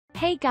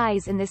Hey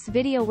guys, in this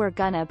video we're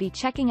gonna be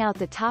checking out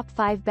the top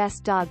 5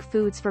 best dog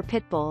foods for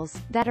pitbulls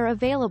that are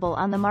available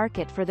on the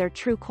market for their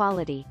true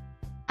quality.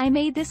 I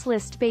made this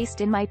list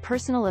based in my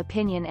personal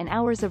opinion and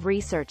hours of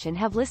research and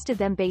have listed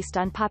them based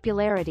on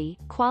popularity,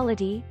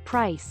 quality,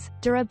 price,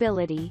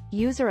 durability,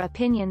 user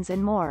opinions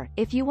and more.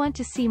 If you want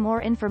to see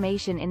more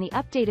information in the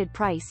updated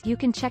price you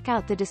can check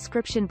out the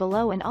description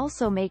below and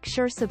also make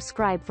sure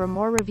subscribe for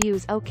more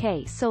reviews.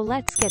 Okay, so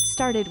let's get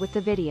started with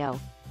the video.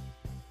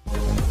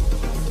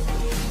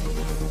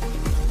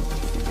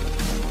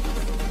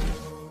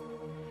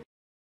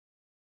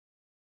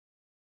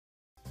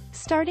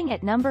 Starting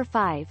at number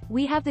 5,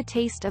 we have the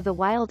Taste of the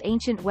Wild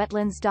Ancient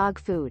Wetlands dog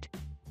food.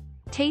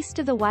 Taste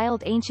of the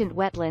Wild Ancient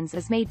Wetlands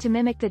is made to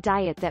mimic the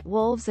diet that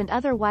wolves and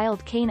other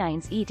wild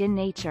canines eat in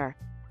nature.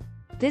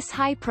 This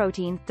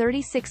high-protein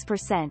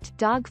 36%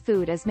 dog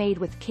food is made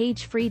with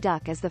cage-free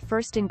duck as the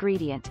first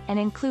ingredient, and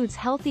includes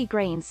healthy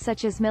grains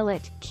such as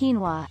millet,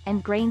 quinoa,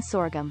 and grain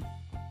sorghum.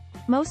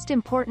 Most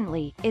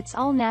importantly, it's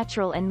all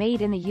natural and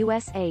made in the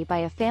USA by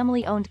a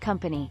family-owned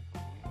company.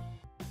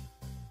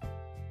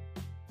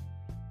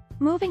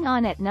 Moving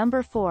on at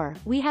number 4,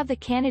 we have the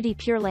Canidae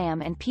Pure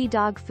Lamb and Pea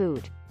dog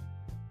food.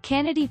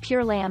 Canidae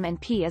Pure Lamb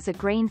and Pea is a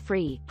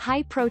grain-free,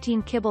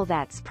 high-protein kibble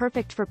that's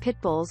perfect for pit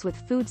bulls with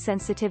food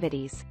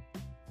sensitivities.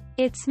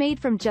 It's made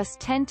from just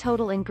 10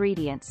 total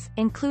ingredients,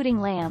 including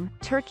lamb,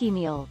 turkey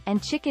meal,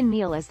 and chicken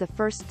meal as the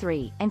first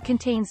 3, and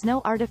contains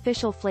no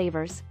artificial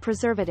flavors,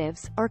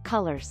 preservatives, or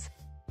colors.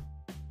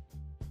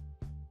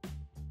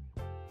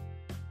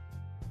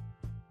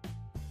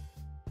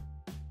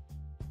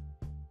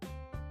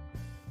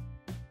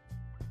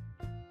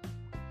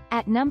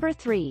 At number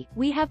 3,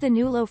 we have the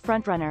Nulo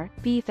Frontrunner,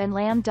 beef and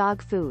lamb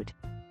dog food.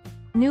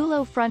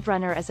 Nulo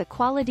Frontrunner is a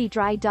quality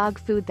dry dog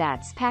food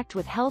that's packed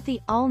with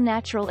healthy,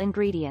 all-natural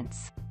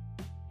ingredients.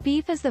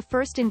 Beef is the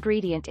first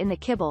ingredient in the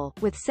kibble,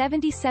 with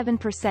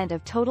 77%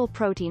 of total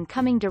protein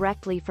coming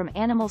directly from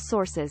animal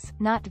sources,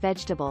 not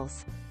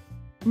vegetables.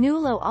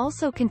 Nulo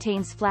also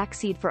contains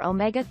flaxseed for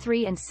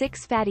omega-3 and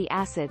 6 fatty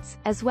acids,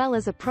 as well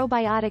as a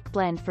probiotic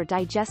blend for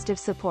digestive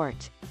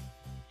support.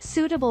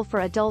 Suitable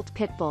for adult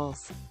pit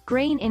bulls.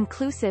 Grain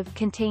inclusive,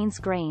 contains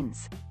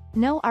grains.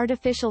 No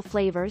artificial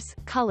flavors,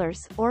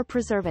 colors, or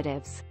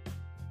preservatives.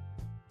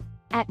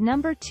 At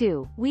number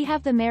 2, we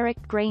have the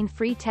Merrick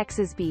grain-free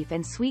Texas beef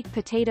and sweet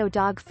potato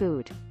dog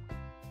food.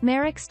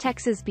 Merrick's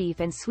Texas beef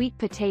and sweet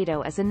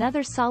potato is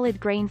another solid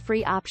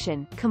grain-free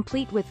option,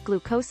 complete with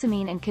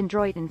glucosamine and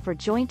chondroitin for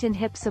joint and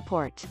hip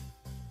support.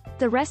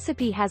 The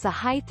recipe has a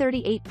high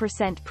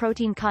 38%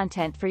 protein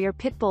content for your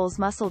pit bull's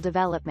muscle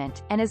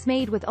development, and is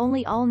made with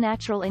only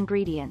all-natural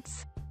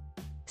ingredients.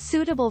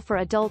 Suitable for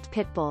adult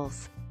pit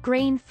bulls.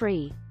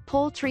 Grain-free,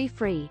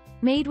 poultry-free,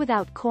 made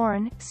without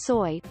corn,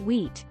 soy,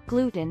 wheat,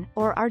 gluten,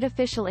 or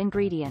artificial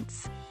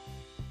ingredients.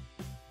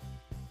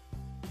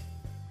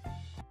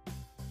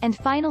 And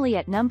finally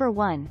at number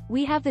 1,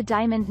 we have the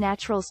Diamond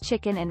Naturals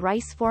chicken and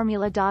rice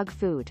formula dog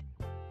food.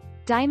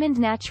 Diamond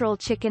Natural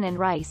Chicken and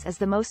Rice is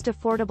the most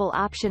affordable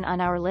option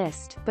on our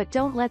list, but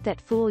don't let that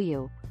fool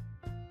you.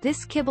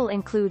 This kibble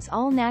includes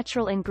all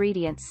natural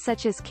ingredients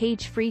such as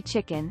cage-free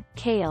chicken,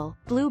 kale,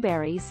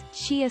 blueberries,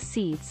 chia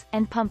seeds,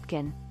 and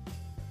pumpkin.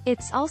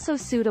 It's also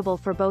suitable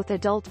for both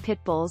adult pit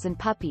bulls and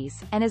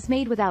puppies, and is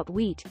made without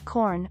wheat,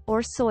 corn,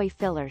 or soy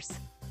fillers.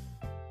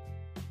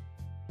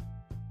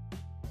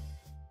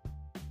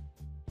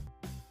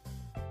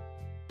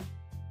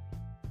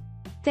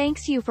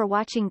 Thanks you for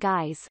watching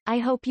guys, I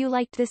hope you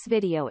liked this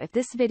video. If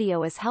this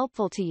video is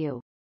helpful to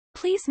you,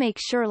 please make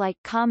sure like,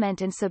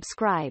 comment and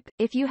subscribe.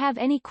 If you have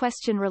any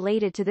question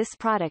related to this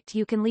product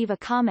you can leave a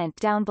comment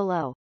down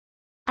below.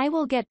 I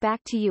will get back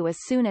to you as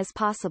soon as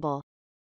possible.